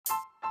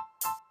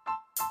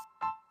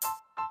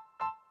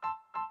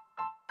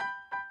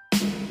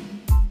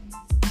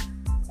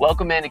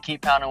Welcome in to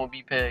Keep Pounding with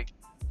B-Pig.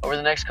 Over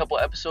the next couple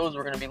episodes,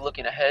 we're going to be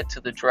looking ahead to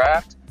the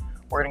draft.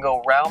 We're going to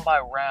go round by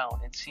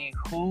round and see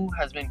who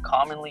has been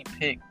commonly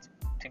picked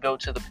to go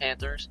to the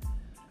Panthers.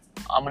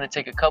 I'm going to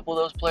take a couple of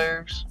those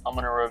players, I'm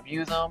going to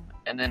review them,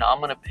 and then I'm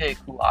going to pick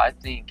who I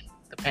think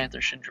the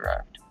Panthers should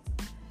draft.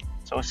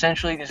 So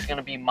essentially, this is going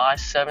to be my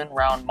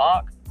 7-round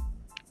mock.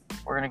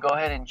 We're going to go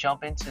ahead and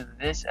jump into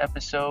this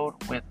episode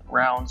with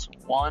rounds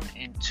 1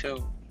 and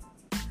 2.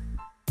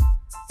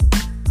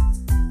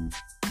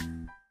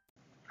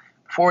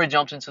 Before we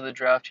jump into the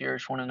draft here, I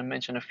just wanted to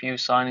mention a few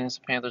signings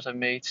the Panthers have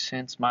made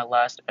since my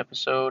last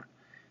episode.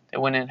 They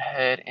went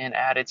ahead and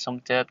added some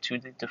depth to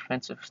the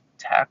defensive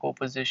tackle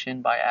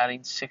position by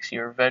adding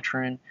 6-year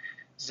veteran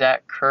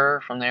Zach Kerr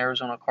from the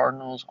Arizona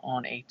Cardinals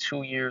on a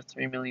 2-year,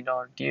 $3 million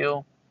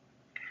deal.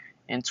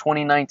 In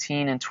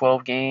 2019, in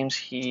 12 games,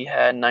 he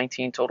had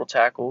 19 total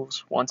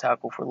tackles, 1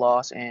 tackle for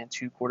loss, and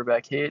 2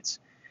 quarterback hits.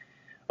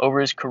 Over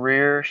his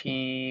career,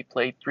 he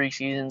played 3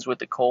 seasons with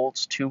the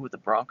Colts, 2 with the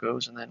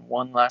Broncos, and then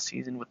 1 last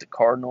season with the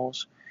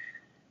Cardinals.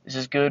 This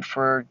is good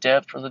for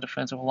depth for the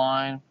defensive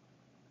line.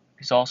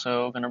 He's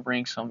also going to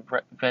bring some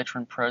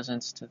veteran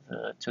presence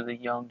to the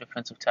young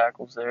defensive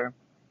tackles there.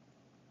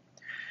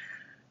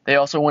 They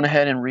also went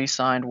ahead and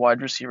re-signed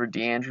wide receiver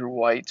DeAndre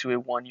White to a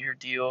 1-year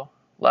deal.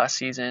 Last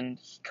season,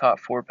 he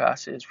caught 4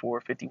 passes for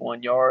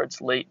 51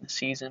 yards late in the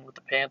season with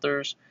the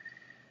Panthers.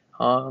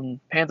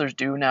 Panthers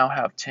do now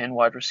have 10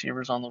 wide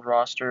receivers on the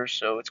roster,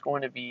 so it's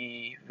going to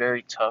be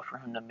very tough for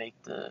him to make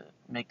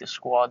the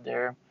squad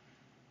there.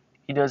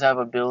 He does have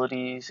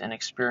abilities and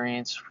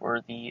experience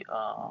for the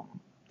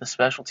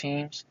special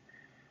teams.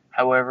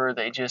 However,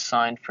 they just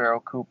signed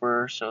Pharoh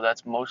Cooper, so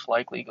that's most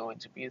likely going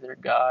to be their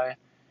guy.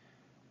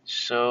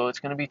 So it's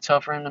going to be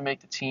tough for him to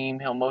make the team.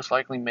 He'll most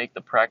likely make the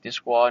practice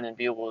squad and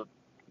be able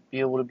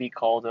to be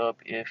called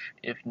up if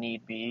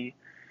need be.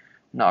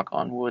 Knock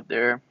on wood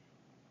there.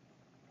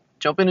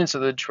 Jumping into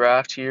the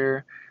draft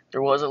here,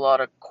 there was a lot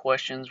of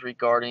questions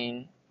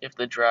regarding if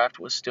the draft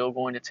was still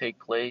going to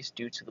take place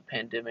due to the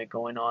pandemic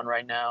going on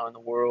right now in the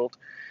world.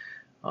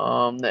 The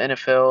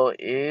NFL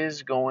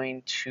is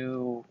going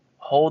to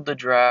hold the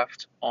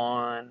draft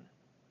on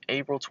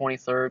April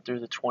 23rd through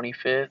the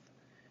 25th.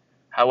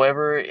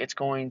 However, it's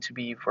going to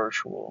be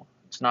virtual.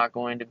 It's not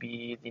going to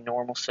be the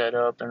normal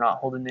setup. They're not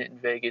holding it in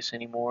Vegas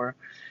anymore.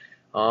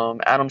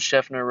 Adam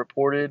Schefter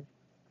reported,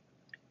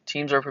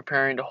 teams are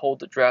preparing to hold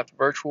the draft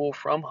virtual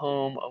from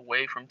home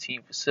away from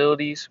team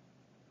facilities,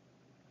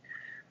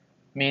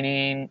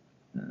 meaning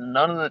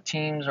none of the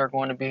teams are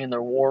going to be in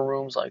their war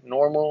rooms like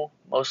normal.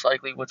 Most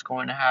likely what's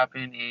going to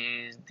happen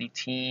is the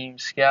team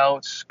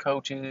scouts,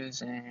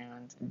 coaches,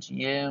 and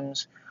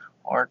GMs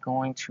are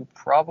going to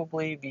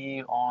probably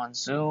be on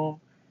Zoom,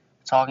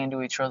 talking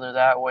to each other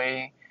that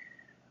way,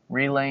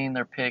 relaying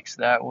their picks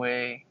that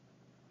way.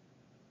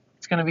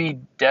 It's going to be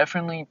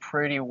definitely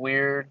pretty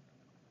weird.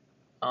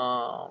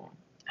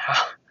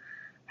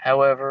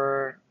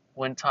 However,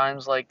 when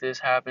times like this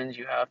happens,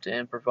 you have to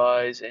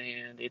improvise,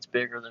 and it's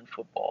bigger than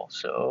football.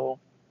 So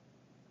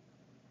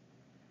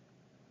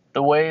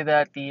the way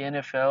that the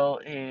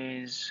NFL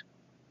is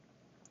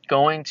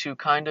going to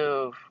kind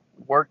of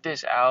work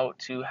this out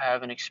to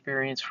have an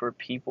experience for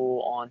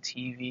people on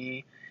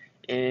TV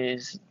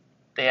is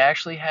they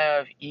actually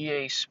have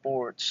EA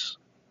Sports,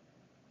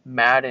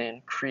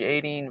 Madden,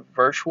 creating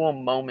virtual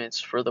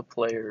moments for the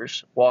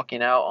players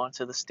walking out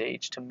onto the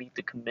stage to meet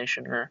the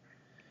commissioner.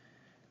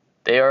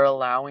 They are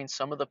allowing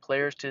some of the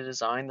players to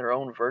design their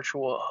own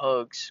virtual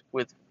hugs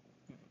with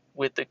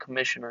the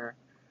commissioner,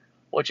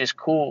 which is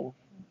cool.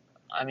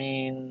 I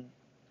mean,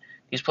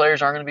 these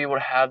players aren't going to be able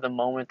to have the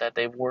moment that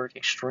they've worked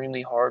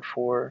extremely hard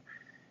for,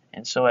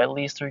 and so at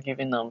least they're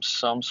giving them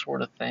some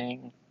sort of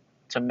thing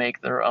to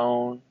make their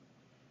own.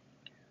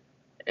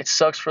 It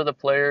sucks for the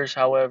players,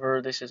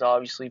 however, this is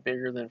obviously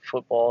bigger than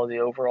football, the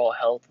overall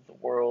health of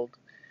the world,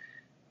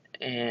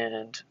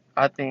 and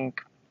I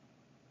think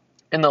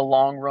in the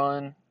long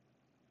run,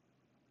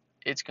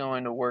 it's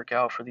going to work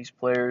out for these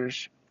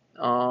players.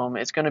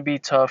 It's going to be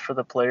tough for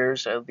the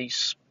players at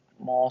these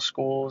small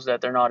schools that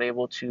they're not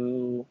able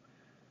to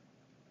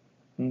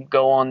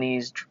go on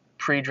these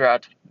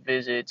pre-draft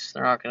visits.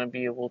 They're not going to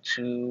be able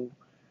to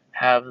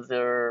have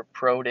their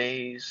pro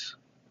days.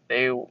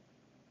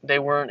 They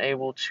weren't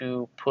able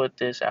to put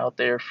this out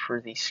there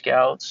for the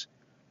scouts.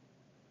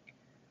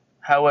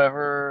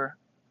 However,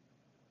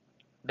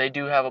 they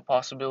do have a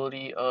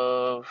possibility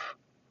of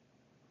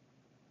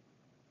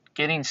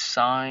getting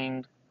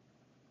signed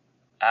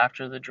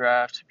after the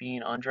draft,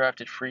 being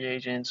undrafted free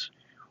agents,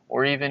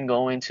 or even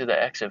going to the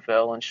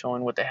XFL and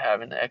showing what they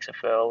have in the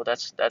XFL.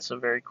 That's a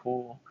very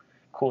cool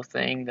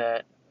thing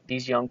that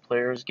these young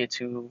players get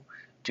to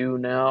do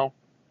now.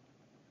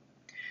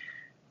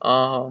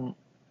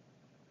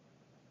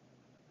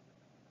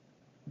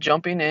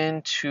 Jumping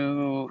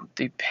into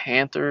the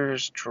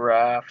Panthers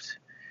draft,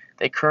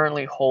 they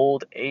currently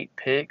hold 8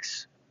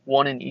 picks,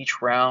 1 in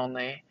each round.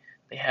 They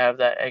have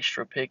that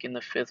extra pick in the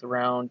 5th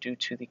round due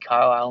to the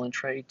Kyle Allen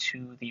trade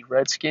to the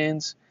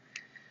Redskins.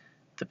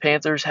 The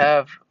Panthers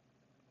have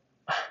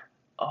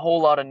a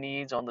whole lot of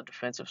needs on the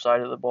defensive side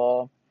of the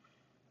ball.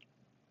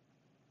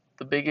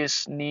 The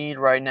biggest need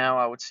right now,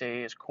 I would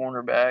say, is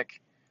cornerback,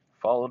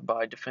 followed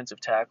by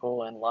defensive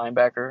tackle and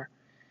linebacker.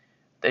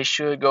 They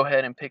should go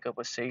ahead and pick up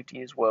a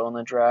safety as well in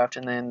the draft,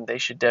 and then they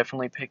should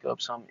definitely pick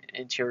up some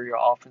interior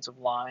offensive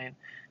line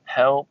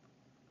help,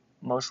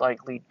 most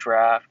likely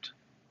draft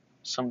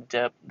some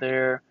depth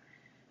there.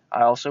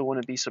 I also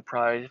wouldn't be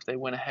surprised if they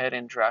went ahead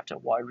and drafted a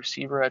wide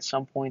receiver at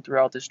some point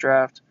throughout this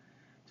draft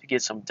to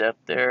get some depth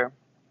there.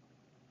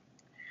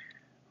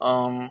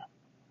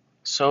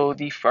 So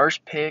the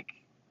first pick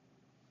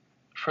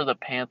for the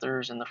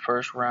Panthers in the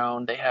first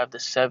round, they have the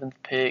 7th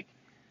pick.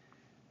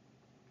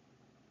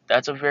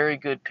 That's a very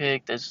good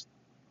pick. There's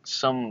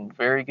some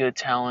very good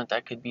talent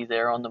that could be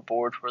there on the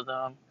board for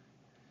them.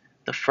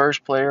 The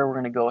first player we're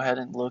going to go ahead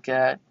and look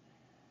at,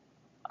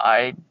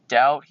 I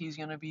doubt he's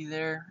going to be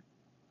there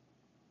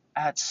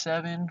at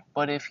 7,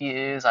 but if he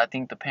is, I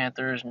think the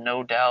Panthers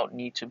no doubt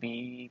need to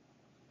be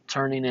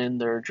turning in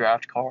their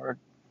draft card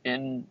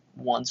in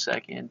 1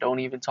 second. Don't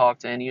even talk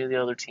to any of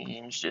the other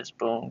teams. Just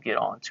boom, get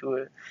on to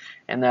it.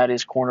 And that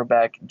is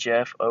cornerback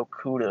Jeff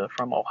Okudah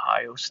from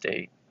Ohio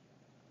State.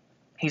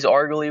 He's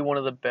arguably one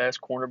of the best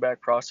cornerback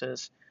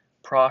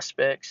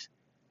prospects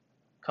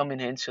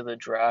coming into the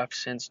draft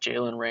since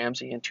Jalen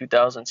Ramsey in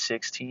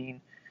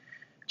 2016.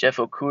 Jeff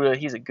Okudah,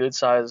 he's a good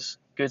size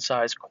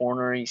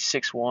corner. He's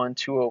 6'1",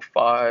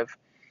 205.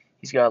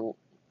 He's got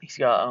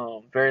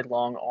very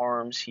long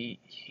arms.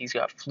 He's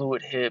got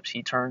fluid hips.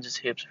 He turns his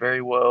hips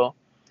very well.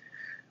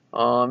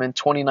 In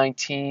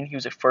 2019, he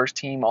was a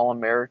first-team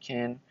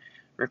All-American,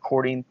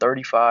 recording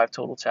 35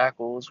 total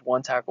tackles,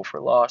 1 tackle for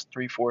loss,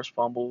 3 forced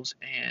fumbles,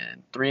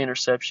 and 3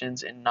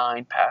 interceptions and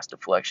 9 pass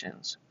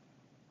deflections.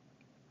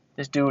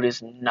 This dude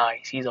is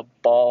nice. He's a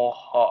ball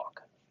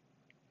hawk.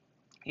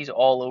 He's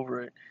all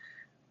over it.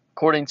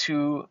 According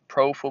to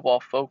Pro Football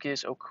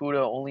Focus,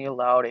 Okudah only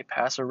allowed a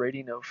passer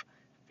rating of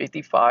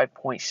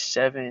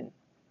 55.7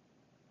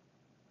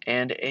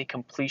 and a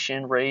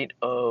completion rate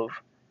of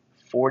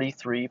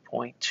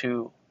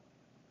 43.2.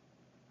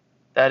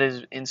 That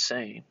is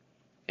insane.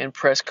 In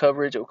press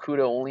coverage, Okudah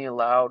only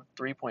allowed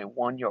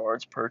 3.1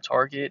 yards per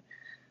target.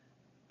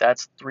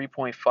 That's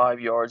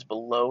 3.5 yards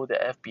below the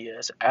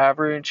FBS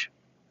average.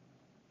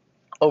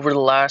 Over the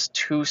last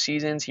 2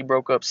 seasons, he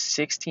broke up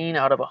 16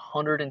 out of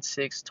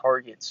 106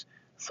 targets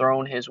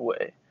thrown his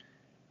way.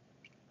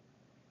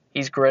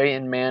 He's great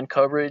in man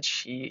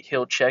coverage.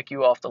 He'll check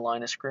you off the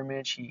line of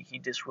scrimmage. He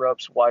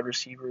disrupts wide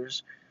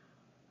receivers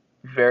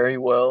very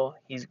well.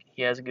 He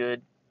has a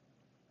good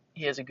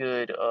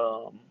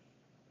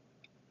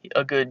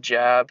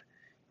jab.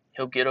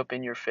 He'll get up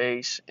in your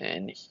face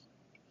and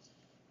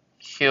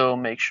he'll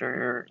make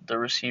sure the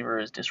receiver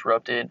is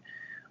disrupted.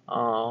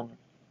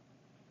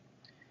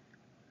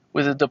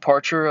 With the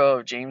departure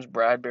of James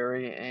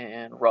Bradbury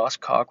and Ross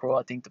Cockrell,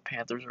 I think the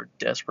Panthers are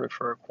desperate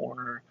for a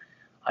corner.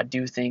 I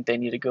do think they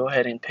need to go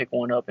ahead and pick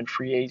one up in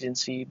free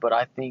agency, but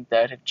I think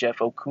that if Jeff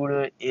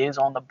Okudah is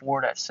on the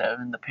board at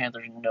 7, the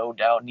Panthers no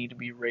doubt need to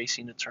be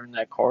racing to turn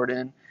that card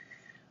in.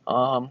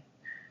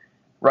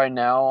 Right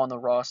now on the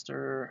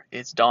roster,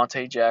 it's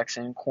Dante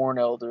Jackson, Corn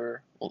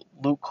Elder,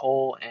 Luke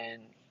Cole,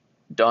 and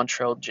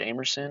Dontrell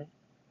Jamerson.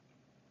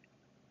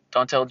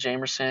 Dontrell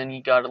Jamerson,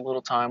 he got a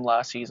little time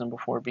last season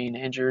before being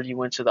injured. He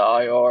went to the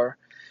IR.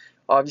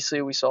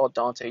 Obviously, we saw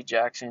Dante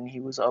Jackson.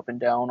 He was up and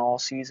down all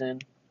season.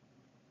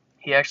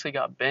 He actually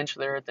got benched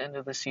there at the end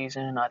of the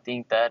season. I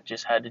think that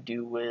just had to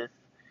do with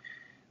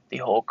the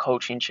whole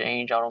coaching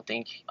change. I don't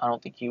think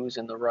he was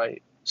in the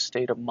right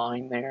state of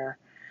mind there.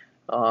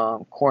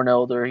 Corn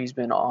Elder, he's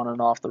been on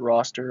and off the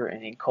roster,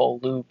 and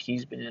Cole Luke,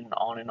 he's been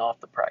on and off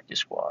the practice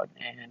squad,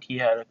 and he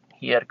had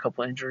a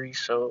couple injuries.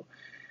 So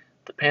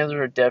the Panthers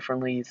are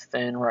definitely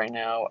thin right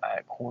now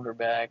at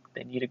cornerback.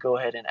 They need to go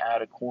ahead and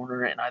add a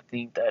corner, and I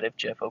think that if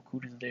Jeff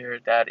Okudah is there,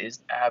 that is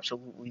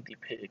absolutely the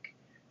pick.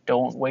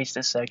 Don't waste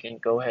a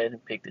second. Go ahead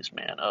and pick this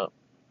man up.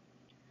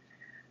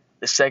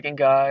 The second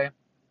guy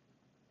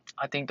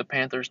I think the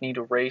Panthers need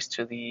to race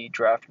to the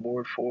draft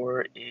board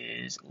for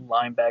is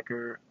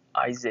linebacker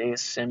Isaiah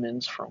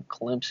Simmons from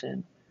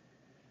Clemson.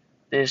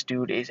 This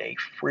dude is a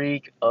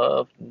freak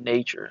of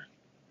nature.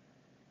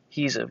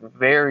 He's a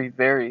very,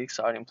 very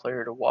exciting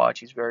player to watch.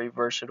 He's very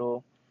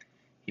versatile.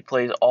 He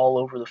plays all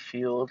over the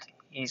field.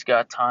 He's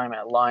got time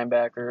at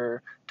linebacker,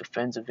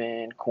 defensive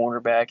end,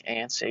 cornerback,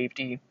 and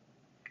safety.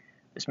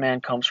 This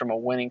man comes from a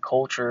winning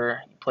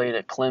culture. He played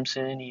at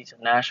Clemson. He's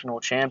a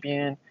national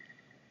champion.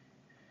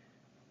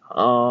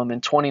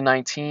 In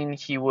 2019,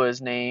 he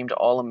was named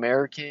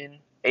All-American,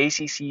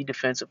 ACC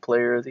Defensive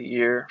Player of the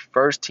Year,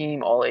 First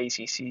Team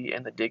All-ACC,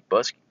 and the Dick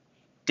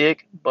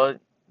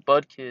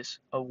Butkus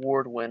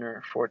Award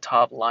winner for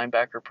top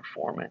linebacker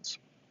performance.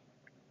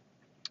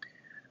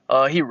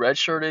 He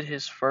redshirted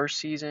his first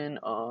season.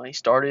 He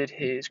started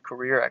his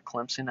career at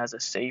Clemson as a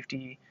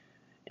safety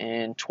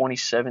in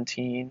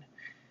 2017.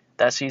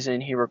 That season,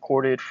 he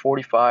recorded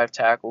 45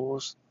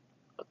 tackles,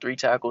 3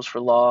 tackles for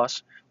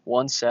loss,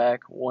 1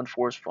 sack, 1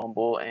 forced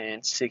fumble,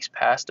 and 6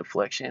 pass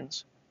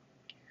deflections.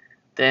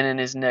 Then in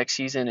his next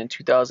season in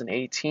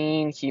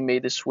 2018, he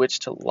made the switch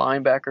to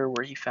linebacker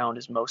where he found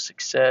his most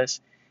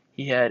success.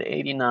 He had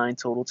 89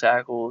 total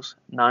tackles,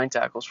 9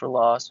 tackles for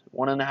loss,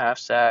 1.5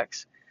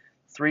 sacks,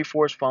 3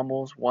 forced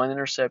fumbles, 1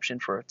 interception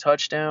for a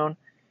touchdown,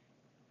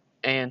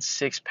 and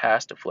 6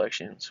 pass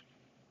deflections.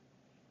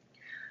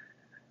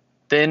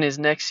 Then his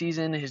next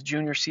season, his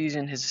junior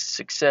season, his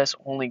success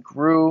only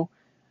grew,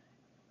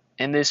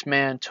 and this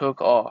man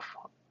took off.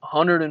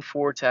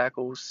 104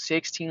 tackles,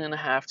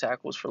 16.5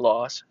 tackles for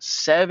loss,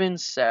 7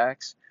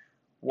 sacks,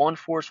 1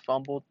 forced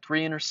fumble,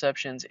 3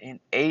 interceptions, and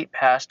 8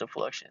 pass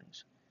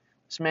deflections.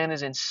 This man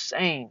is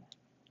insane.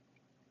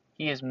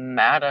 He is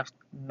mad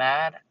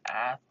athletic.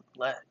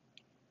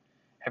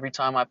 Every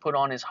time I put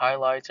on his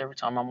highlights, every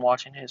time I'm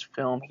watching his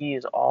film, he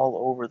is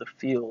all over the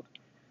field.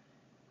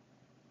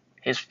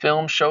 His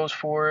film shows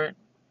for it,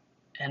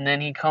 and then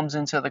he comes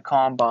into the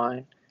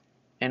combine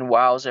and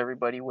wows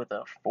everybody with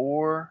a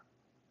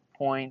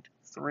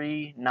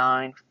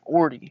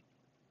 4.3940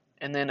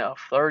 and then a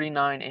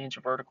 39-inch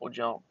vertical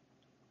jump.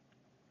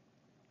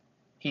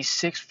 He's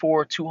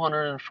 6'4",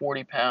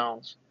 240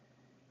 pounds.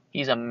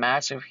 He's a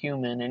massive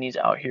human, and he's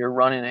out here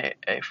running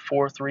a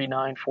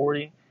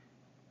 4.3940.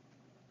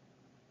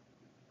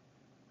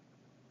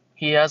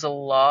 He has a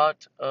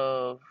lot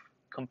of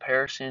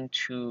comparison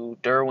to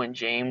Derwin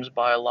James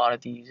by a lot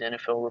of these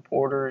NFL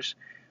reporters.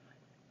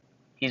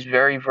 He's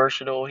very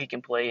versatile. He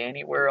can play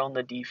anywhere on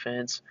the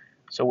defense.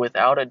 So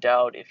without a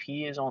doubt, if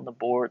he is on the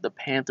board, the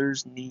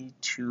Panthers need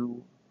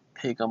to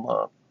pick him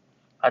up.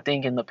 I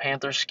think in the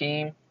Panthers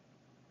scheme,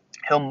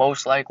 he'll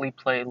most likely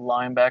play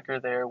linebacker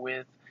there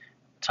with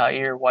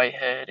Tahir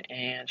Whitehead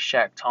and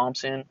Shaq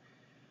Thompson.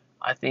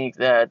 I think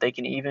that they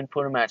can even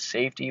put him at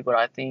safety, but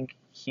I think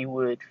he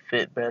would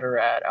fit better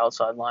at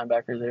outside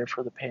linebacker there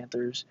for the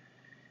Panthers.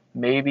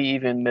 Maybe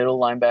even middle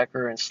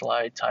linebacker and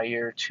slide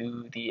Tahir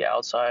to the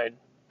outside,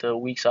 the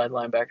weak side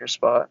linebacker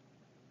spot.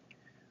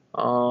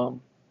 I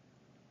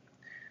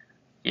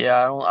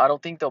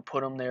don't think they'll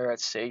put him there at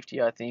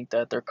safety. I think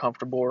that they're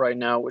comfortable right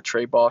now with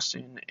Trey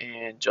Boston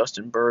and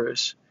Justin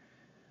Burris.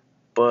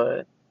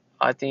 But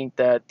I think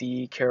that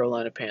the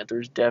Carolina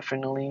Panthers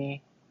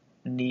definitely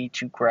need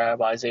to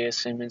grab Isaiah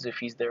Simmons if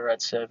he's there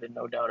at 7,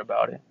 no doubt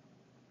about it.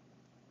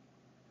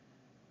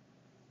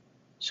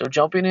 So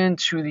jumping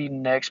into the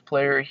next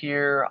player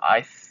here,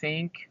 I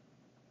think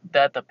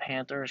that the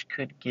Panthers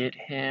could get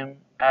him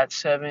at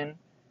 7.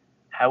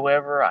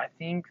 However, I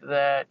think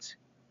that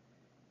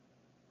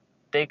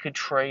they could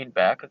trade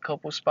back a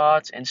couple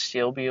spots and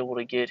still be able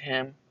to get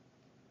him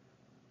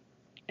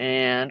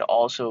and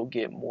also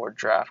get more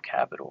draft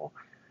capital.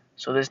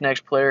 So this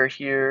next player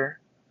here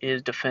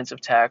is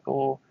defensive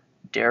tackle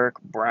Derrick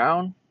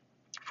Brown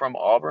from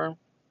Auburn.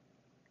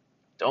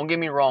 Don't get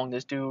me wrong,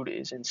 this dude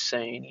is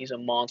insane. He's a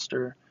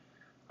monster.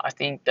 I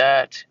think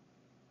that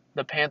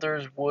the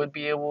Panthers would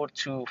be able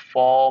to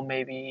fall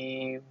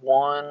maybe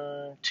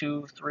 1,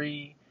 2,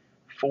 3,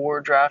 4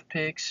 draft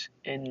picks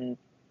and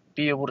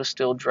be able to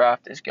still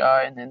draft this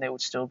guy, and then they would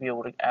still be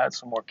able to add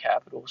some more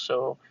capital.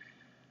 So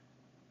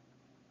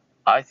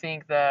I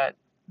think that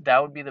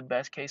that would be the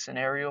best case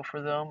scenario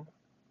for them.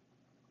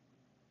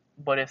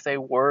 But if they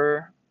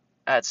were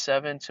at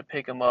 7 to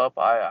pick him up,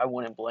 I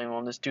wouldn't blame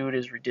him. This dude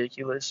is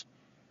ridiculous.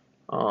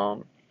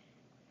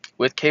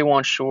 With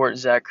K'Wan Short,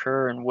 Zach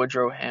Kerr, and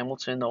Woodrow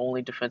Hamilton, the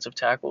only defensive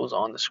tackles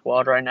on the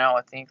squad right now,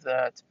 I think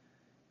that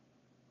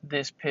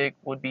this pick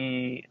would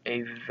be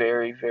a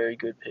very, very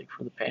good pick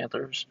for the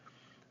Panthers.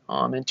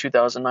 In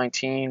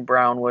 2019,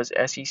 Brown was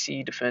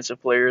SEC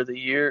Defensive Player of the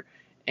Year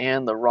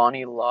and the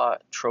Ronnie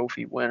Lott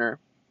Trophy winner.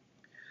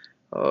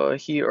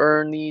 He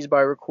earned these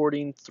by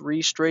recording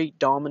 3 straight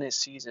dominant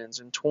seasons.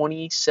 In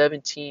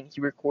 2017,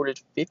 he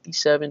recorded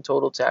 57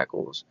 total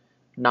tackles,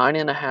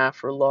 9.5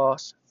 for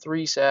loss,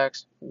 3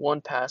 sacks,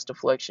 1 pass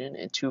deflection,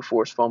 and 2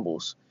 forced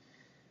fumbles.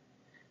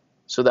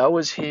 So that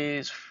was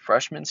his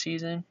freshman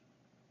season.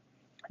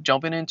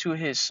 Jumping into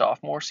his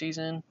sophomore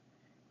season,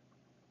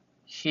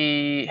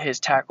 his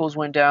tackles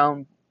went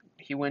down.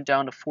 He went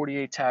down to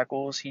 48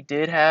 tackles. He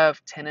did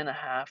have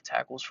 10.5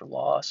 tackles for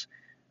loss,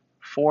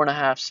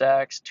 4.5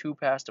 sacks, 2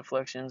 pass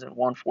deflections, and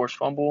 1 forced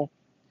fumble.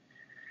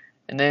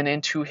 And then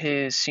into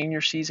his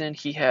senior season,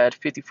 he had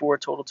 54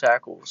 total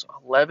tackles,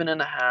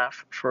 11.5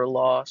 for a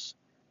loss,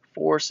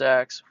 4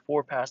 sacks,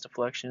 4 pass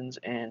deflections,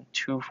 and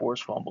 2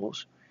 forced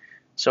fumbles.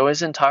 So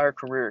his entire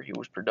career, he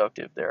was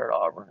productive there at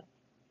Auburn.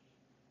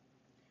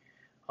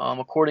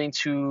 According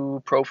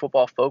to Pro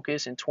Football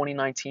Focus, in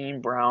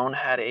 2019, Brown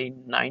had a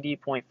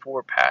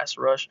 90.4 pass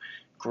rush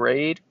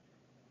grade,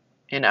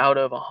 and out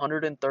of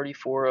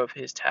 134 of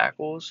his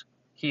tackles,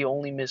 he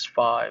only missed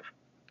 5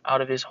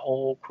 out of his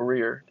whole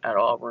career at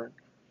Auburn.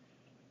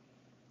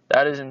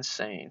 That is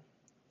insane.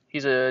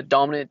 He's a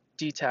dominant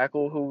D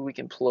tackle who we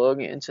can plug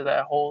into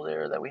that hole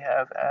there that we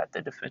have at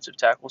the defensive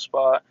tackle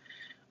spot.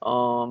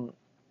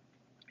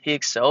 He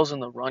excels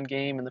in the run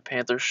game, and the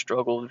Panthers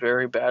struggled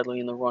very badly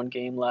in the run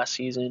game last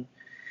season.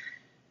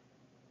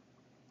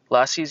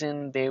 Last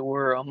season, they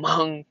were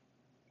among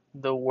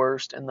the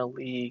worst in the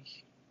league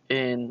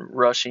in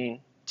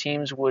rushing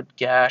teams would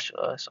gash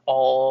us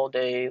all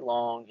day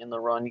long in the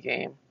run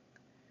game.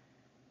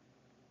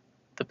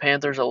 The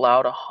Panthers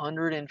allowed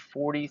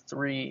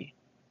 143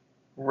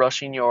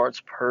 rushing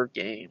yards per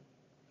game.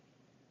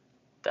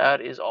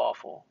 That is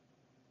awful.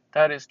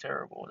 That is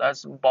terrible.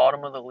 That's the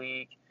bottom of the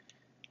league.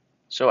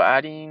 So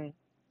adding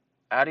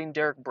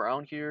Derek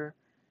Brown here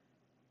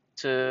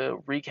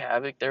to wreak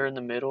havoc there in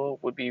the middle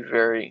would be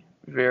very,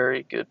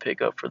 very good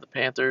pickup for the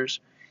Panthers.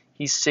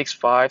 He's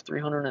 6'5",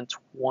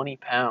 320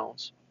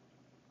 pounds.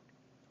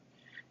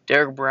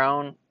 Derek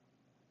Brown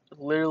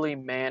literally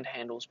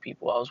manhandles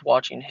people. I was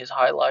watching his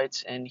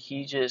highlights, and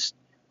he just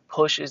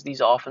pushes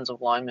these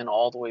offensive linemen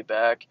all the way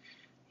back.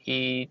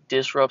 He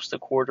disrupts the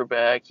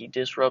quarterback. He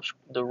disrupts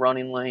the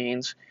running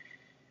lanes.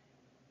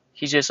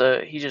 He just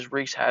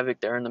wreaks havoc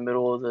there in the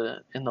middle of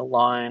the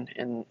line,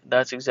 and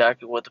that's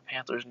exactly what the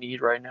Panthers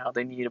need right now.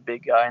 They need a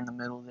big guy in the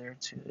middle there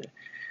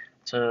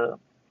to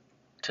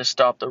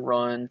stop the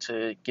run,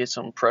 to get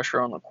some pressure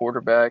on the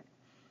quarterback.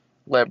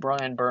 Let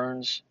Brian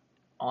Burns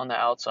on the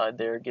outside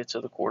there get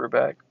to the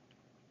quarterback.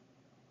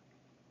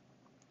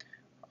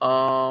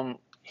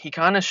 He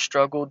kind of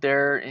struggled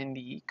there in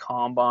the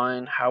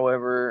combine.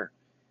 However,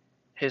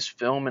 his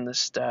film and the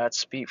stats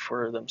speak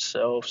for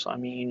themselves. I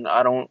mean,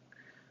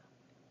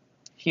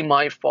 he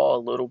might fall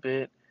a little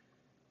bit.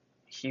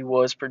 He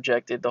was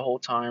projected the whole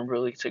time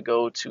really to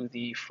go to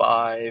the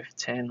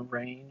 5-10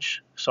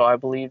 range. So I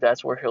believe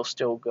that's where he'll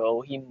still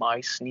go. He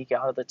might sneak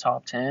out of the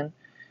top 10.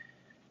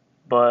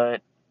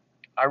 But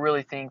I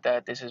really think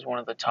that this is one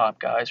of the top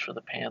guys for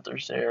the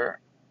Panthers there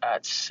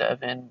at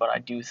 7. But I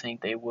do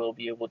think they will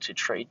be able to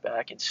trade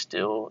back and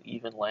still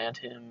even land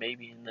him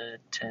maybe in the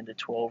 10 to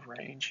 12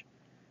 range.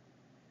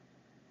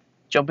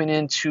 Jumping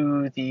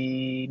into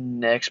the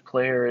next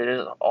player, it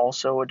is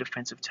also a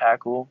defensive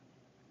tackle.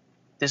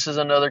 This is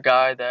another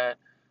guy that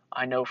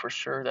I know for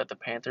sure that the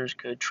Panthers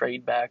could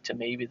trade back to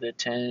maybe the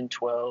 10,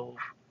 12,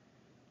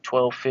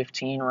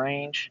 15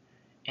 range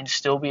and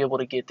still be able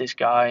to get this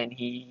guy, and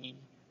he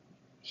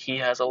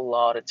has a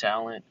lot of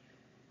talent.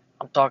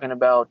 I'm talking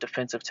about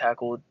defensive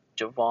tackle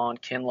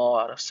Javon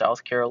Kinlaw out of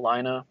South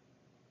Carolina.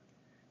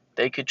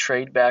 They could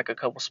trade back a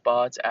couple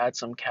spots, add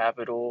some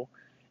capital,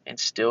 and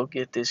still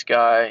get this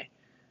guy.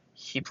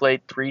 He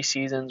played 3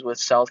 seasons with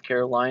South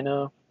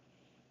Carolina,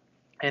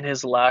 and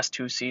his last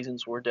 2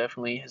 seasons were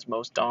definitely his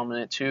most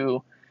dominant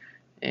too.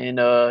 In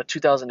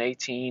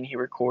 2018, he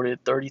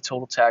recorded 30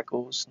 total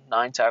tackles,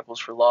 9 tackles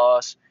for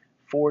loss,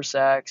 4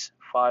 sacks,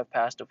 5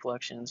 pass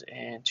deflections,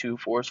 and 2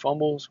 forced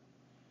fumbles.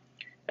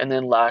 And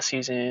then last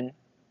season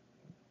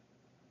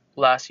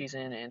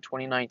in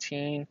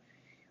 2019,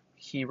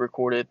 he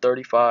recorded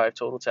 35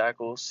 total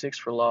tackles, 6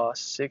 for loss,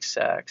 6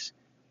 sacks,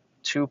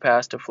 2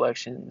 pass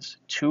deflections,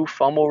 2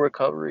 fumble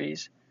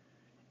recoveries,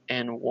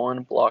 and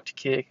 1 blocked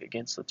kick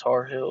against the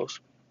Tar Heels.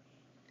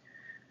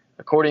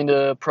 According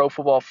to Pro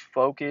Football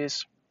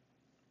Focus,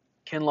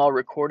 Kinlaw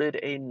recorded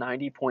a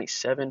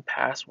 90.7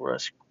 pass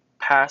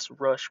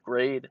rush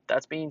grade.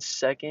 That's being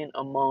second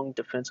among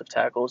defensive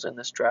tackles in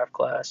this draft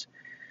class.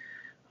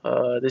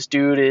 This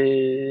dude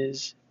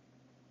is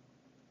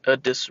a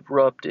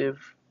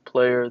disruptive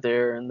player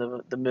there in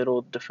the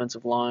middle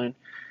defensive line.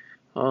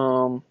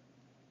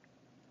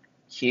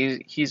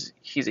 He's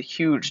a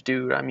huge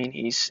dude. I mean,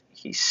 he's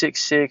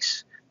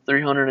 6'6",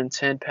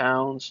 310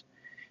 pounds.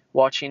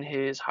 Watching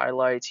his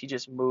highlights, he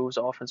just moves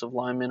offensive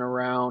linemen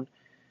around,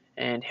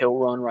 and he'll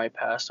run right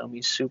past them.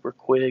 He's super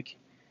quick.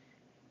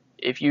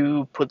 If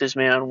you put this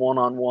man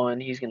one-on-one,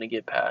 he's going to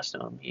get past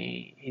him.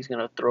 He's going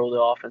to throw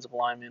the offensive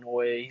lineman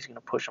away. He's going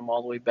to push him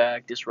all the way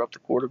back, disrupt the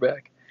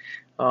quarterback.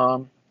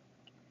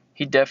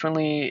 He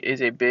definitely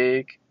is a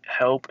big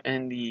help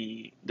in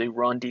the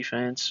run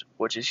defense,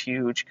 which is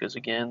huge because,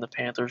 again, the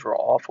Panthers were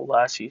awful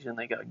last season.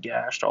 They got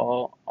gashed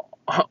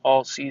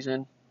all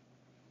season.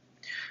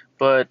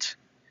 But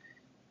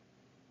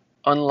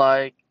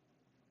unlike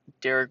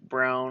Derek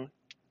Brown,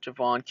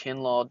 Javon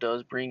Kinlaw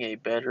does bring a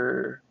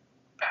better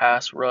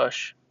pass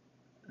rush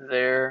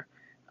there.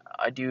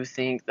 I do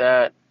think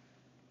that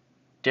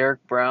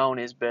Derek Brown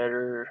is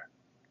better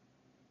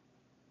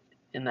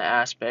in the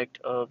aspect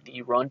of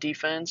the run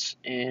defense,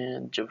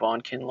 and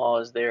Javon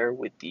Kinlaw is there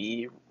with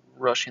the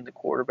rushing the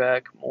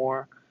quarterback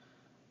more.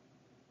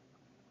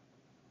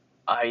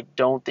 I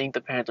don't think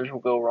the Panthers will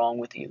go wrong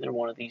with either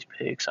one of these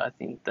picks. I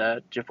think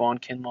that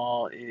Javon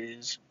Kinlaw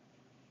is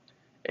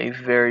a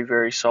very,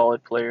 very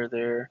solid player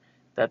there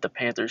that the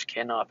Panthers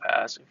cannot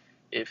pass.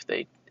 If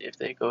they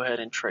go ahead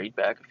and trade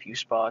back a few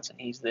spots and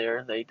he's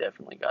there, they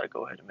definitely got to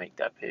go ahead and make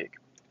that pick.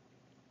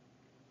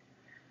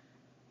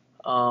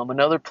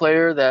 Another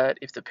player that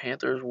if the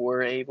Panthers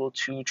were able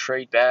to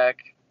trade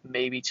back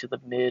maybe to the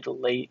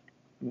late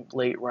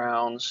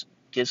rounds,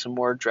 get some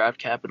more draft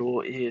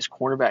capital, is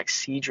cornerback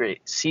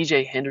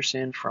CJ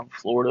Henderson from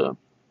Florida.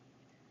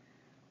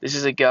 This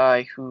is a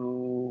guy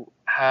who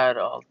had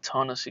a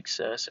ton of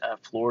success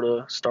at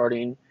Florida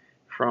starting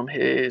from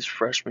his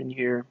freshman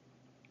year.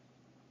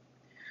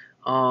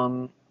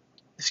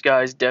 This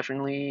guy's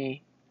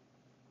definitely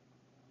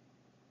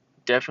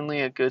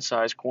definitely a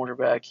good-sized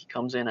cornerback. He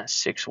comes in at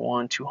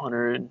 6'1",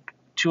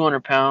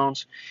 200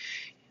 pounds.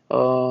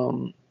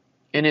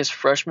 In his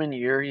freshman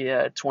year, he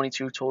had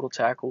 22 total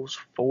tackles,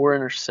 4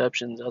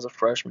 interceptions as a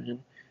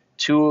freshman,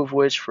 2 of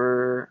which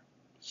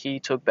he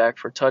took back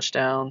for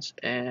touchdowns,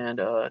 and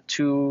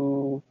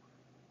 4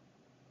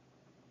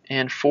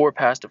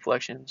 pass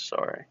deflections.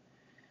 Sorry.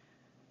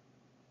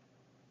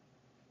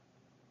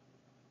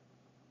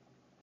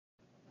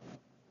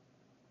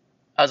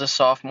 As a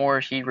sophomore,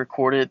 he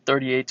recorded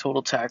 38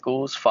 total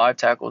tackles, 5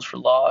 tackles for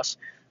loss,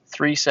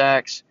 3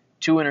 sacks,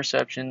 2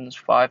 interceptions,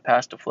 5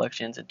 pass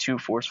deflections, and 2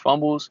 forced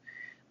fumbles.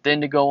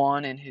 Then to go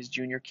on in his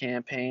junior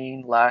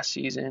campaign last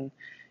season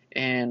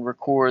and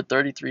record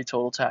 33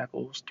 total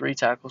tackles, 3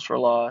 tackles for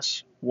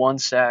loss, 1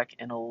 sack,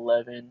 and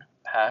 11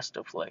 pass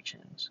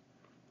deflections.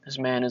 This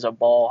man is a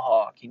ball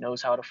hawk. He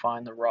knows how to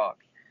find the rock.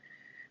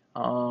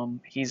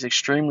 He's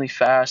extremely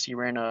fast. He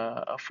ran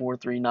a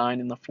 4.39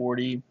 in the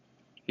 40.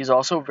 He's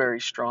also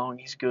very strong.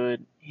 He's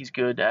good. He's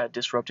good at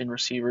disrupting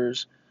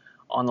receivers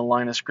on the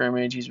line of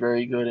scrimmage. He's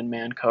very good in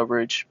man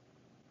coverage.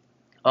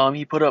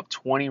 He put up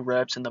 20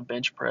 reps in the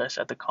bench press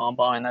at the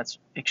combine. That's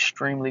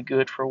extremely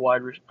good for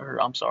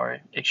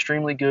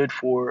extremely good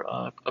for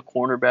a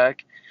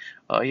cornerback.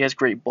 He has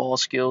great ball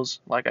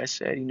skills. Like I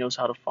said, he knows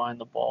how to find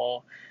the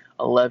ball.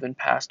 11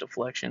 pass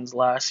deflections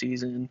last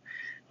season.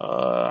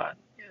 Uh,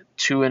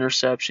 2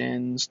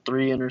 interceptions,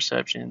 3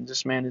 interceptions.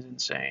 This man is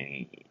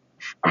insane.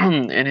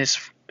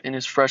 In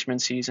his freshman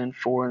season,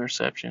 4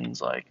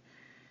 interceptions. Like,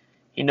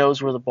 he knows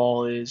where the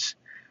ball is.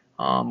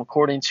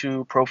 According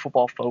to Pro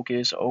Football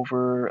Focus,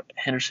 over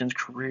Henderson's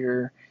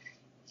career,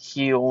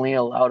 he only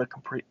allowed a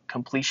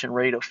completion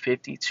rate of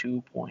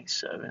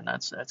 52.7.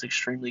 That's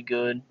extremely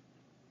good.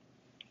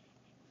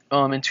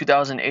 In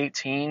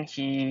 2018,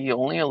 he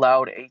only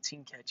allowed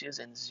 18 catches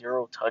and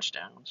 0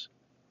 touchdowns.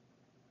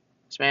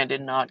 This man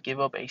did not give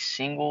up a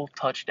single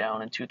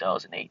touchdown in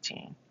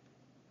 2018.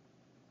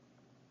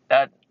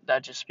 That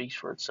just speaks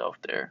for itself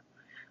there.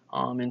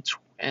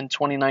 In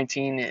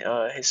 2019,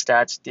 his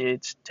stats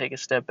did take a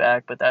step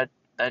back, but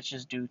that's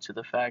just due to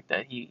the fact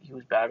that he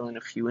was battling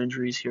a few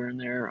injuries here and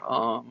there.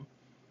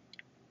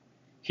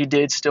 He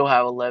did still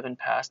have 11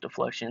 pass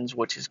deflections,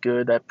 which is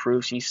good. That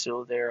proves he's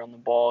still there on the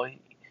ball.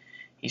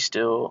 He's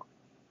still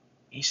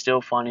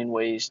finding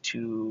ways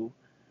to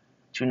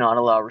not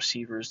allow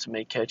receivers to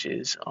make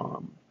catches.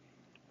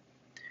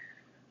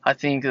 I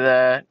think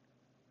that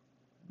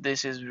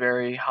this is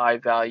very high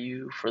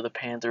value for the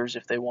Panthers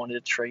if they wanted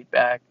to trade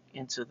back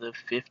into the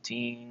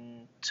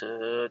 15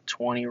 to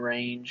 20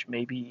 range,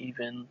 maybe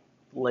even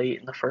late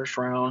in the first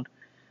round.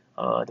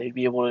 They'd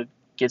be able to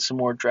get some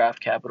more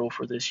draft capital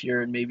for this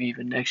year and maybe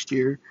even next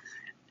year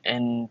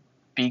and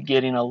be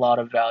getting a lot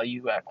of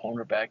value at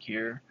cornerback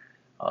here.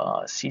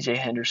 CJ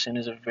Henderson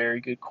is a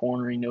very good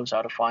corner. He knows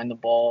how to find the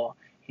ball.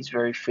 He's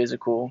very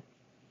physical.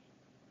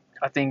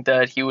 I think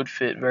that he would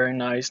fit very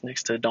nice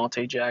next to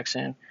Dante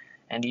Jackson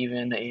and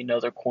even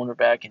another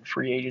cornerback in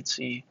free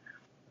agency.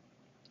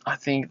 I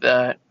think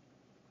that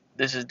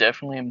this is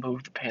definitely a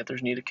move the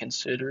Panthers need to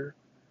consider.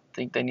 I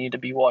think they need to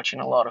be watching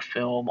a lot of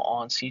film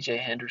on CJ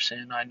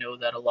Henderson. I know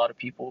that a lot of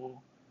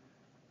people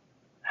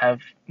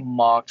have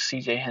mocked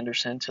CJ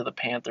Henderson to the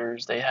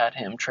Panthers. They had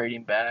him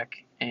trading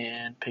back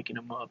and picking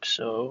him up.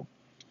 So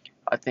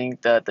I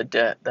think that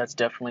that's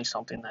definitely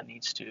something that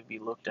needs to be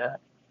looked at.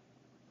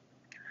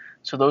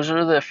 So those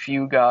are the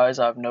few guys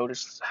I've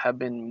noticed have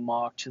been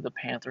mocked to the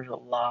Panthers a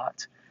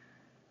lot.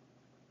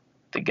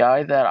 The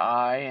guy that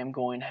I am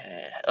going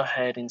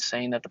ahead and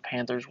saying that the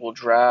Panthers will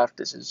draft,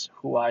 this is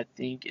who I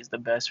think is the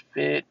best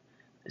fit.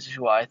 This is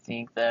who I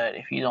think that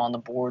if he's on the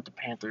board, the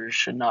Panthers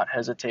should not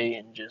hesitate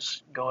and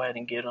just go ahead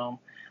and get him.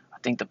 I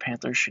think the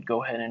Panthers should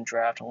go ahead and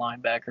draft a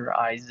linebacker,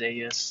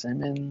 Isaiah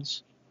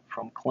Simmons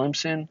from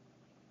Clemson.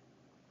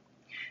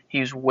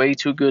 He's way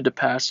too good to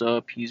pass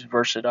up. He's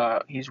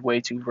versatile. He's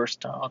way too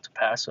versatile to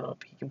pass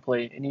up. He can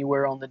play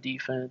anywhere on the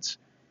defense,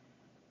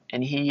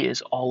 and he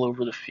is all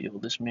over the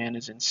field. This man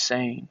is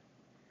insane.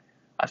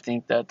 I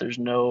think that there's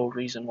no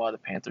reason why the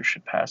Panthers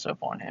should pass up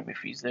on him if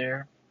he's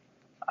there.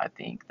 I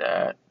think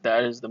that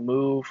is the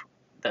move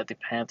that the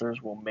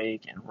Panthers will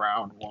make in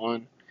round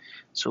 1.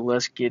 So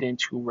let's get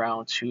into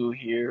round 2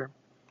 here.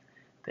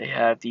 They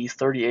have the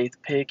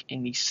 38th pick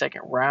in the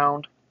second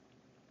round.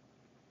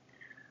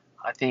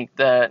 I think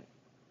that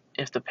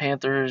if the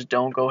Panthers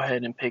don't go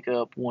ahead and pick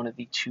up one of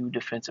the 2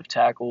 defensive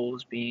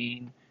tackles,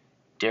 being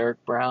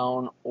Derek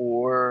Brown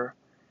or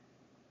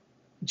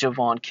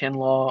Javon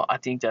Kinlaw, I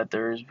think that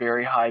there is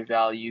very high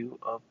value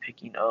of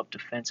picking up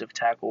defensive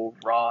tackle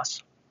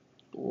Ross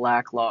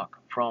Blacklock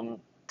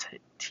from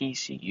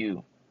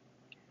TCU.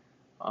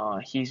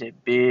 He's a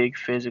big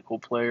physical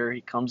player. He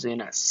comes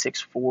in at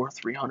 6'4",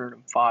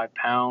 305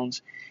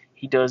 pounds.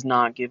 He does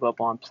not give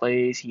up on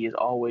plays. He is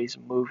always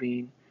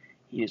moving.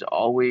 He is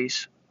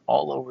always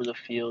all over the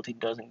field. He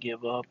doesn't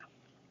give up.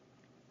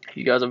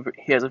 He has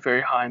a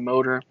very high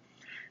motor.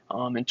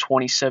 In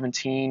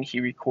 2017, he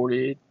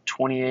recorded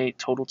 28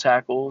 total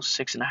tackles,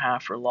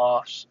 6.5 for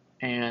loss,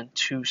 and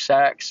 2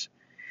 sacks.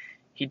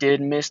 He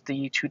did miss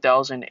the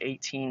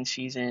 2018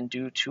 season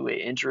due to an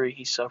injury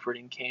he suffered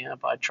in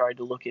camp. I tried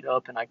to look it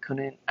up and I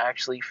couldn't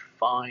actually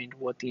find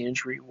what the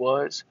injury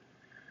was.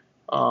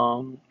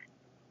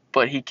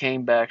 But he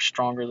came back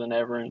stronger than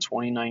ever in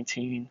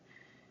 2019.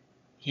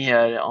 He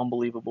had an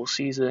unbelievable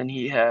season.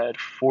 He had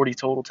 40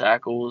 total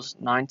tackles,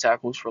 9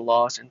 tackles for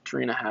loss, and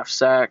 3.5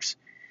 sacks.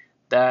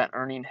 That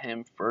earning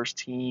him first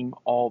team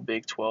All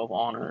Big 12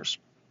 honors.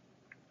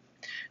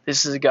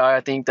 This is a guy I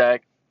think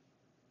that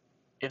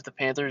if the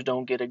Panthers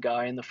don't get a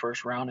guy in the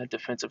first round at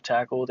defensive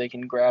tackle, they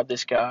can grab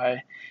this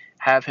guy,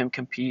 have him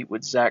compete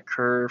with Zach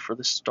Kerr for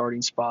the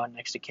starting spot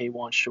next to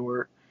K'Wan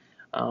Short.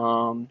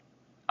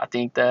 I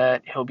think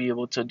that he'll be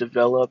able to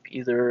develop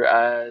either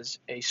as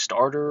a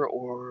starter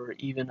or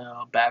even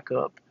a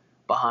backup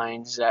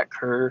behind Zach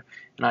Kerr,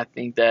 and I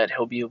think that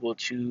he'll be able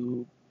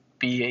to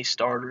be a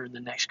starter the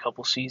next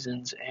couple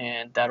seasons,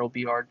 and that'll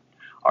be our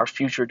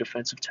future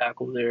defensive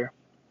tackle there.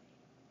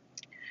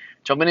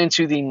 Jumping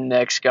into the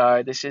next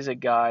guy, this is a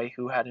guy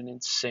who had an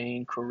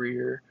insane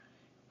career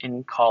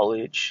in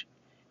college,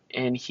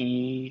 and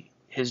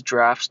his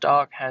draft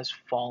stock has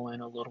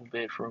fallen a little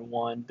bit for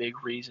one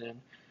big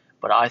reason.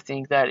 But I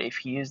think that if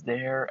he is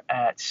there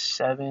at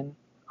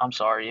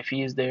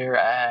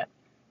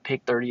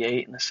pick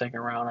 38 in the second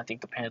round, I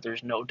think the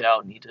Panthers no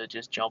doubt need to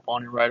just jump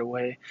on it right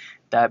away.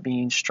 That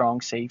being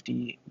strong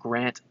safety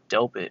Grant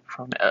Delpit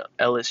from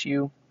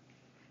LSU.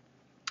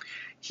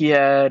 He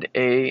had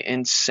an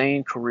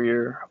insane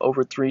career.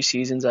 Over 3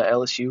 seasons at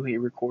LSU, he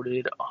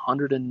recorded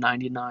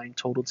 199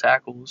 total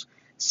tackles,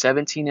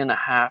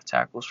 17.5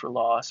 tackles for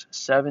loss,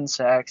 7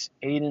 sacks,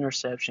 8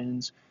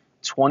 interceptions,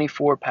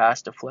 24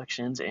 pass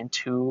deflections, and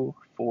 2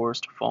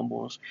 forced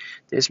fumbles.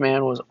 This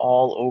man was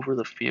all over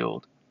the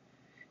field.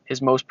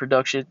 His most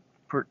productive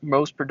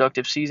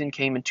season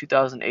came in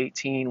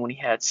 2018 when he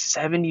had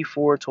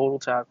 74 total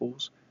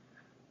tackles,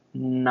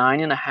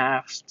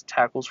 9.5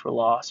 tackles for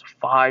loss,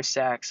 5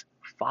 sacks,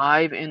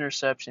 5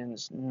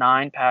 interceptions,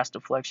 9 pass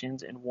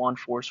deflections, and 1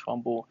 forced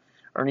fumble,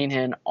 earning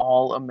him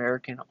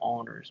All-American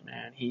honors,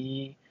 man.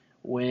 He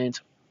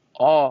went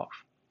off.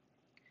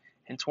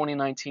 In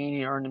 2019,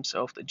 he earned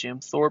himself the Jim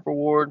Thorpe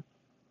Award.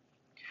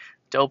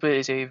 Delpit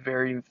is a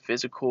very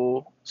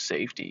physical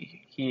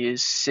safety. He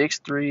is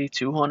 6'3",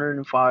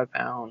 205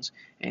 pounds,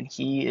 and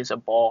he is a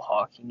ball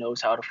hawk. He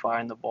knows how to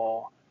find the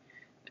ball.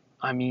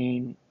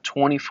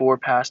 24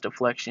 pass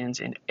deflections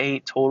and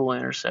 8 total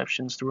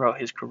interceptions throughout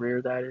his career.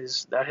 That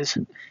is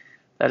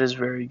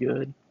very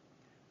good.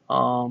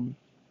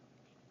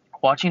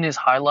 Watching his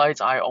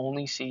highlights, I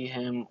only see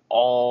him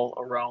all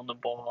around the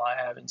ball. I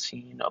haven't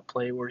seen a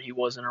play where he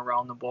wasn't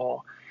around the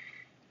ball.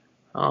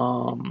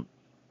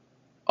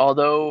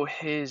 Although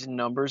his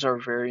numbers are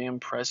very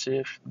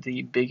impressive,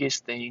 the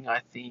biggest thing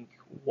I think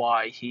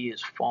why he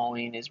is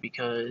falling is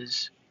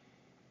because,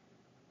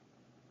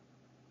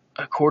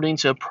 according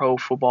to Pro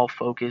Football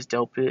Focus,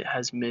 Delpit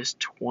has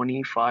missed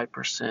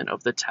 25%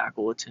 of the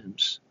tackle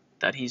attempts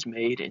that he's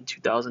made in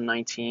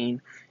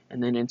 2019,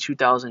 and then in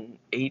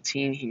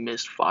 2018 he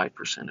missed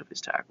 5% of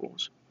his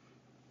tackles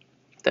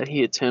that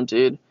he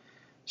attempted.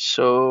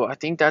 So I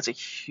think that's a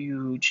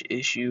huge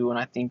issue, and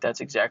I think that's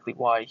exactly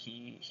why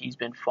he's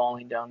been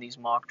falling down these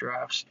mock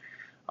drafts.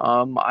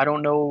 I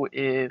don't know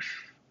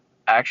if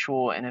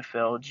actual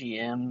NFL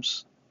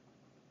GMs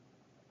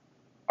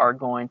are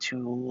going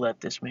to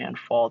let this man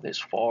fall this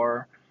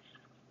far.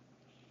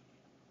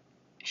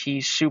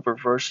 He's super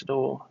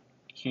versatile.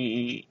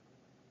 He's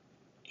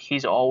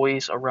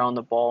always around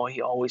the ball.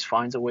 He always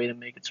finds a way to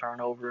make a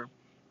turnover.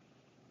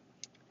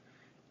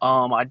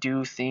 I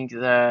do think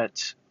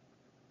that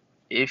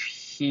if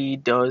he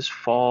does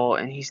fall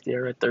and he's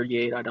there at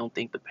 38, I don't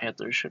think the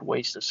Panthers should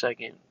waste a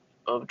second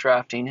of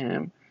drafting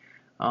him.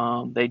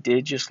 They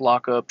did just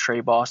lock up Trey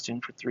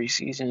Boston for 3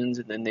 seasons,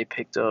 and then they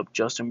picked up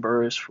Juston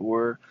Burris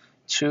for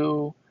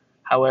 2.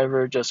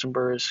 However, Juston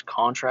Burris'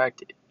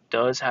 contract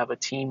does have a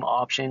team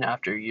option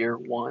after year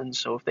 1,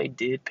 so if they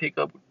did pick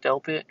up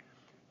Delpit,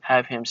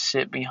 have him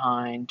sit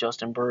behind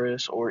Juston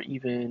Burris or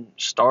even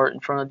start in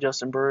front of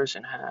Juston Burris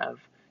and have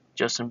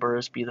Juston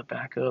Burris be the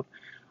backup,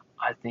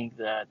 I think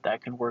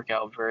that can work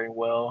out very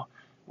well.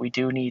 We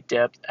do need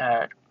depth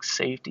at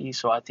safety,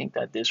 so I think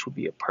that this would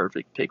be a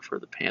perfect pick for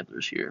the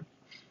Panthers here.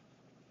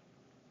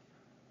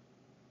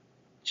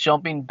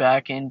 Jumping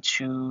back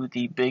into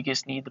the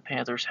biggest need the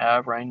Panthers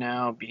have right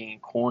now, being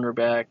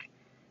cornerback,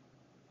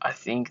 I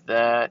think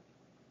that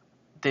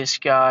this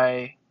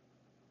guy,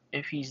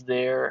 if he's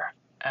there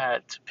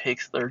at pick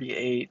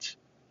 38,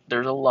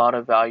 there's a lot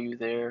of value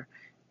there.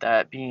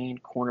 That being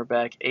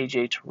cornerback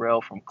AJ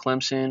Terrell from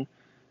Clemson.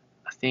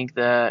 I think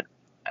that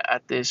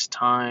at this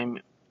time,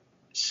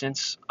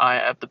 since I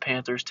have the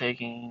Panthers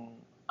taking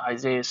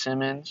Isaiah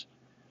Simmons,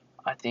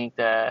 I think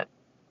that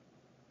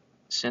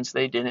since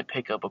they didn't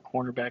pick up a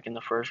cornerback in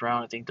the first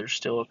round, I think there's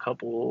still a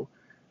couple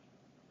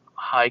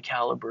high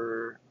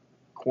caliber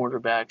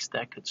cornerbacks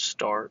that could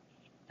start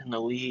in the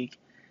league.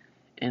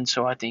 And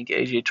so I think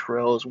AJ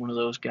Terrell is one of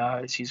those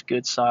guys. He's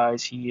good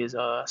size. He is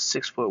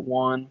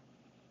 6'1".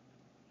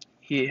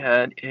 He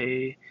had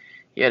a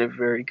He had a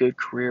very good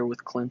career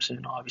with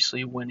Clemson,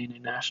 obviously winning a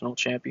national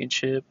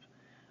championship,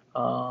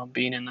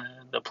 being in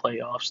the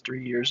playoffs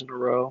 3 years in a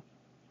row.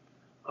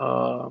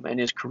 In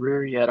his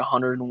career, he had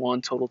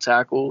 101 total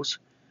tackles,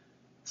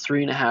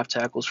 3.5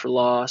 tackles for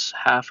loss,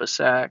 half a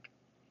sack,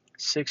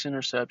 6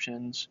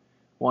 interceptions,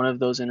 one of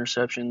those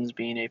interceptions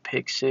being a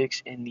pick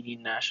six in the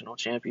national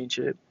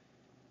championship,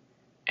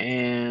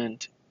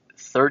 and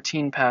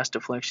 13 pass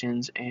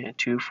deflections and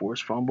 2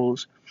 forced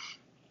fumbles.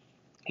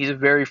 He's a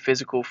very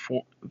physical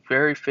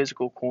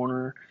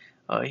corner.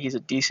 He's a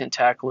decent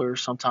tackler.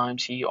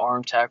 Sometimes he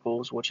arm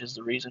tackles, which is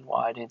the reason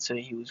why I didn't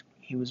say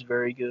he was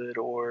very good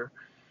or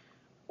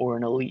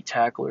an elite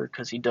tackler,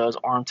 because he does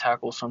arm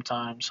tackle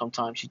sometimes.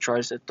 Sometimes he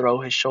tries to throw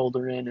his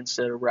shoulder in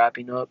instead of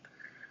wrapping up.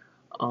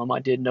 I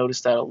did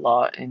notice that a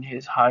lot in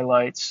his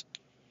highlights.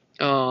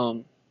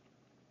 Um,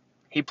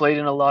 he played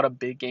in a lot of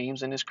big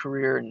games in his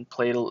career and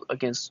played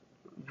against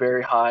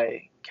very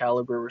high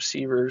caliber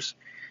receivers.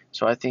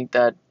 So I think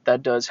that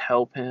does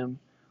help him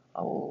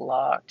a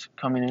lot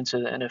coming into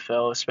the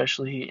NFL,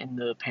 especially in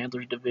the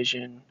Panthers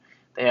division.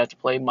 They have to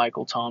play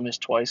Michael Thomas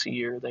twice a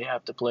year. They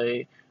have to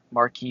play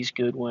Marquise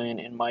Goodwin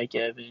and Mike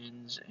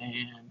Evans,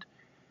 and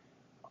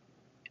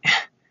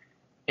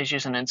it's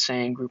just an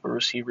insane group of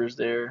receivers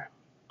there.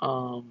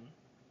 Um,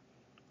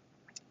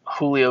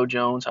 Julio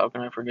Jones, how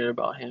can I forget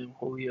about him?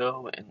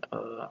 Julio, and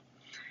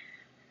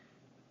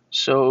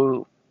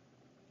so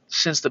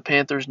since the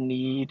Panthers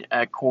need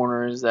at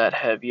corners that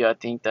heavy, I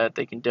think that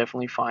they can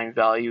definitely find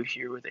value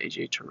here with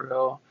AJ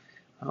Terrell.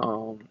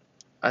 Um,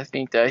 I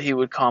think that he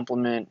would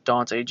complement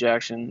Dante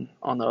Jackson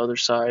on the other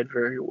side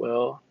very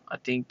well. I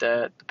think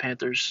that the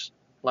Panthers,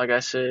 like I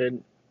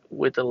said,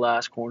 with the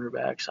last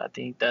cornerbacks, I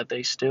think that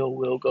they still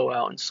will go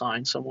out and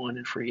sign someone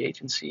in free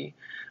agency,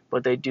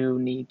 but they do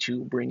need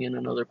to bring in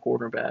another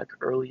quarterback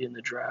early in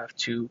the draft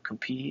to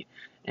compete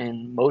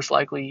and most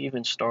likely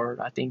even start.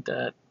 I think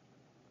the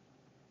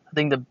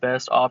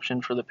best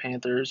option for the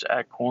Panthers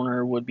at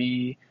corner would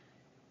be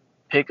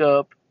pick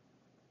up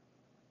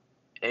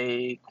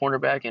a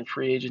cornerback in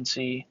free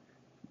agency,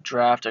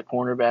 draft a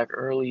cornerback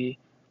early,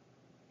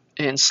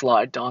 and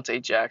slide Dante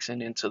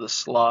Jackson into the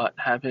slot,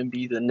 have him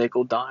be the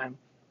nickel dime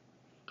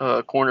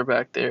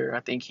cornerback there. I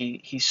think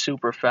he's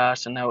super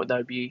fast, and that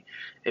would be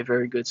a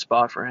very good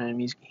spot for him.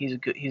 He's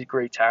a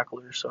great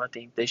tackler, so I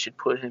think they should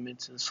put him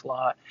into the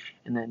slot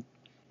and then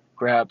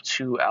grab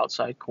 2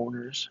 outside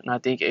corners. And I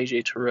think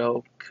AJ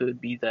Terrell could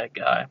be that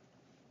guy.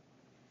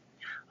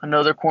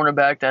 Another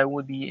cornerback that I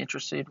would be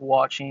interested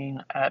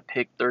watching at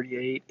pick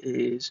 38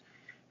 is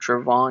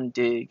Trevon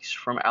Diggs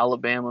from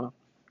Alabama.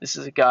 This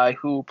is a guy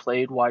who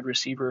played wide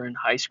receiver in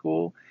high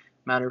school.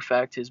 Matter of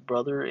fact, his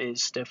brother is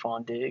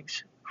Stefon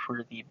Diggs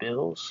for the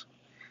Bills.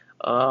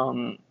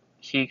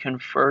 He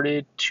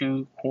converted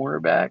to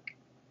cornerback,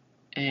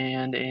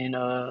 and in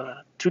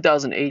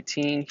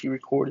 2018, he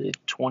recorded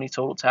 20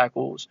 total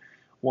tackles,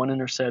 1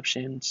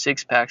 interception,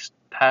 6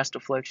 pass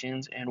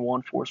deflections, and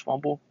 1 forced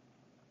fumble.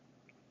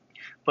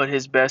 But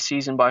his best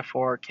season by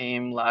far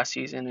came last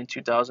season in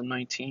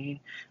 2019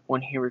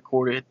 when he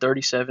recorded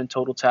 37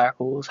 total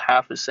tackles,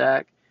 half a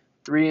sack,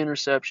 3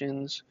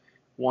 interceptions,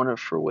 one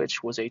for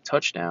which was a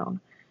touchdown,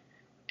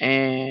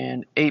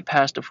 and 8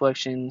 pass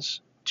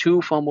deflections,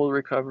 2 fumble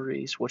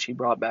recoveries, which he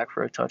brought back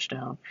for a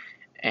touchdown.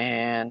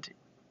 And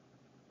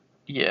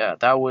yeah,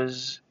 that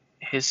was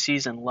his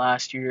season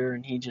last year,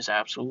 and he just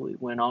absolutely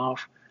went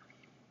off.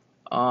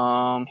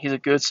 He's a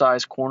good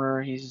sized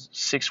corner. He's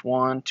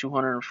 6'1",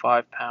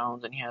 205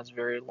 pounds, and he has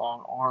very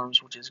long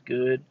arms, which is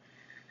good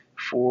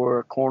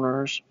for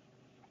corners.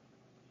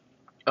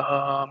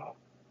 Um,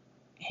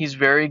 he's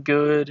very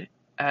good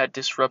at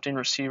disrupting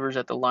receivers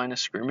at the line of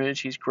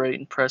scrimmage. He's great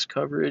in press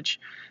coverage.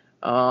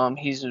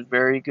 He's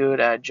very good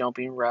at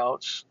jumping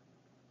routes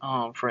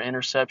for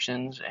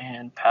interceptions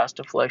and pass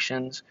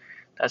deflections.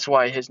 That's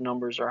why his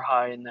numbers are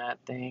high in that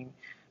thing.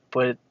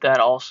 But that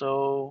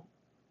also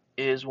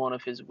is one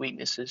of his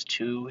weaknesses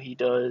too. He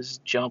does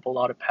jump a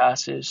lot of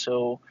passes,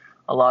 so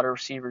a lot of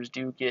receivers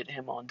do get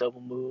him on double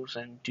moves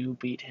and do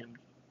beat him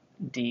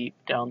deep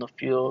down the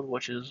field,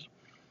 which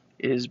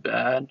is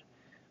bad.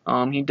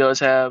 He does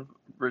have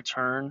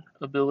return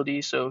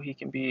ability, so he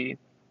can be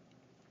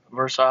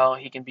versatile.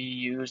 He can be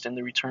used in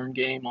the return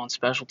game on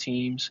special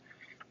teams.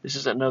 This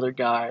is another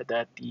guy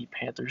that the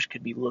Panthers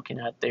could be looking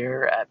at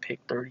there at pick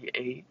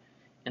 38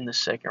 in the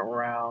second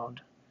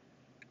round.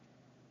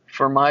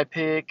 For my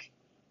pick,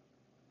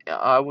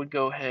 I would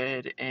go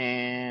ahead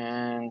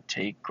and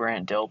take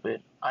Grant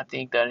Delpit. I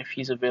think that if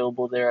he's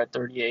available there at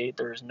 38,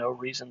 there is no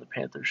reason the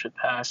Panthers should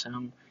pass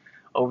him.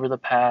 Over the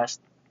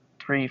past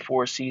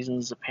 3-4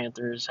 seasons, the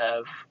Panthers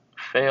have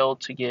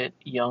failed to get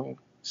young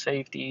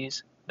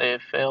safeties. They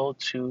have failed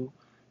to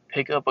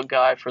pick up a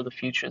guy for the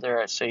future there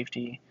at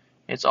safety.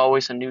 It's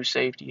always a new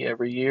safety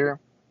every year.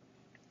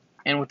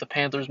 And with the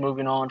Panthers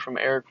moving on from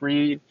Eric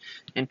Reid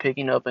and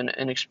picking up an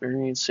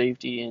inexperienced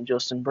safety in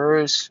Juston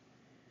Burris,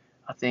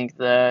 I think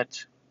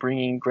that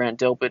bringing Grant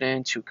Delpit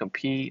in to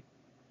compete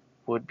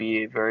would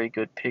be a very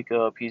good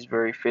pickup. He's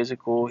very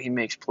physical. He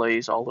makes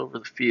plays all over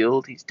the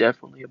field. He's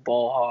definitely a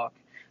ball hawk.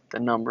 the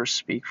numbers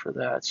speak for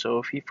that. So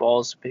if he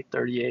falls to pick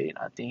 38,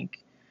 I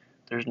think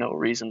there's no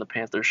reason the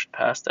Panthers should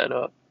pass that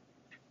up.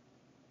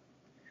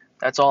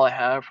 That's all I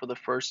have for the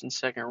first and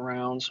second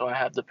round. So I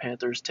have the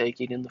Panthers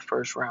taking in the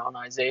first round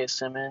Isaiah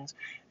Simmons,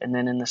 and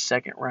then in the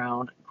second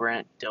round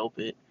Grant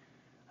Delpit.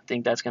 I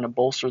think that's going to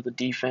bolster the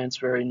defense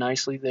very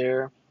nicely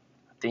there.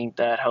 I think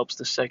that helps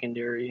the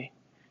secondary,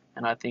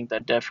 and I think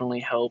that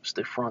definitely helps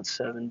the front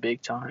seven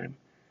big time.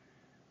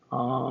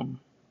 I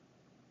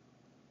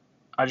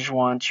just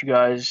want you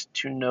guys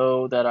to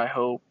know that I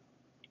hope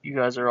you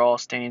guys are all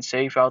staying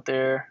safe out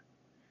there.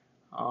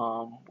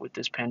 With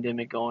this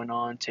pandemic going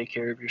on, take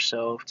care of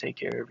yourself, take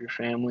care of your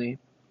family,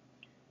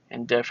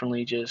 and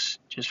definitely just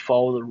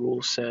follow the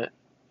rules set,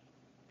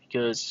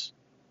 because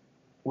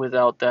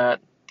without that,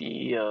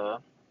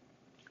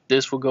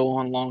 this will go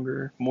on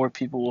longer. More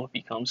people will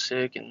become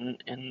sick,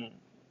 and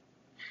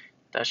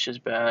that's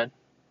just bad.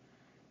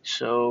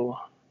 So,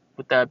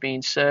 with that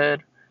being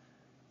said,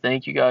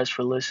 thank you guys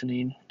for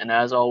listening, and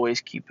as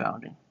always, keep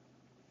pounding.